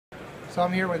So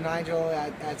I'm here with Nigel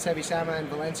at Sama in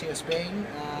Valencia, Spain,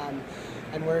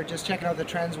 and we're just checking out the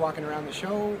trends walking around the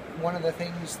show. One of the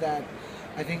things that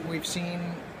I think we've seen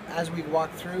as we walk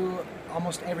through,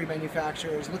 almost every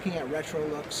manufacturer is looking at retro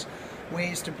looks,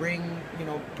 ways to bring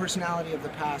personality of the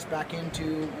past back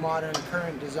into modern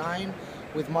current design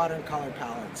with modern color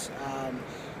palettes.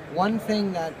 One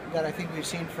thing that I think we've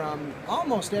seen from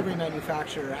almost every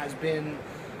manufacturer has been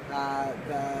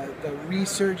the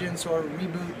resurgence or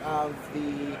reboot of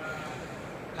the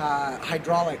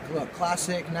hydraulic look.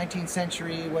 Classic 19th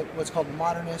century, what's called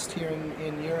modernist here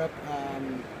in Europe,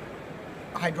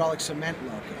 hydraulic cement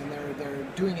look, and they're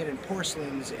doing it in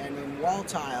porcelains and in wall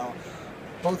tile,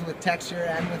 both with texture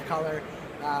and with color.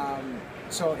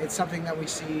 So it's something that we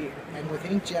see, and with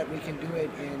inkjet we can do it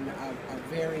in a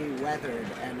very weathered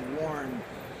and worn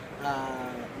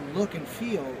look and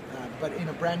feel, but in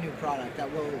a brand new product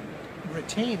that will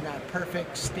retain that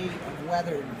perfect state of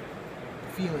weathered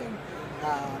feeling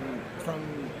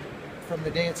from the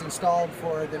day it's installed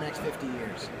for the next 50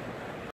 years.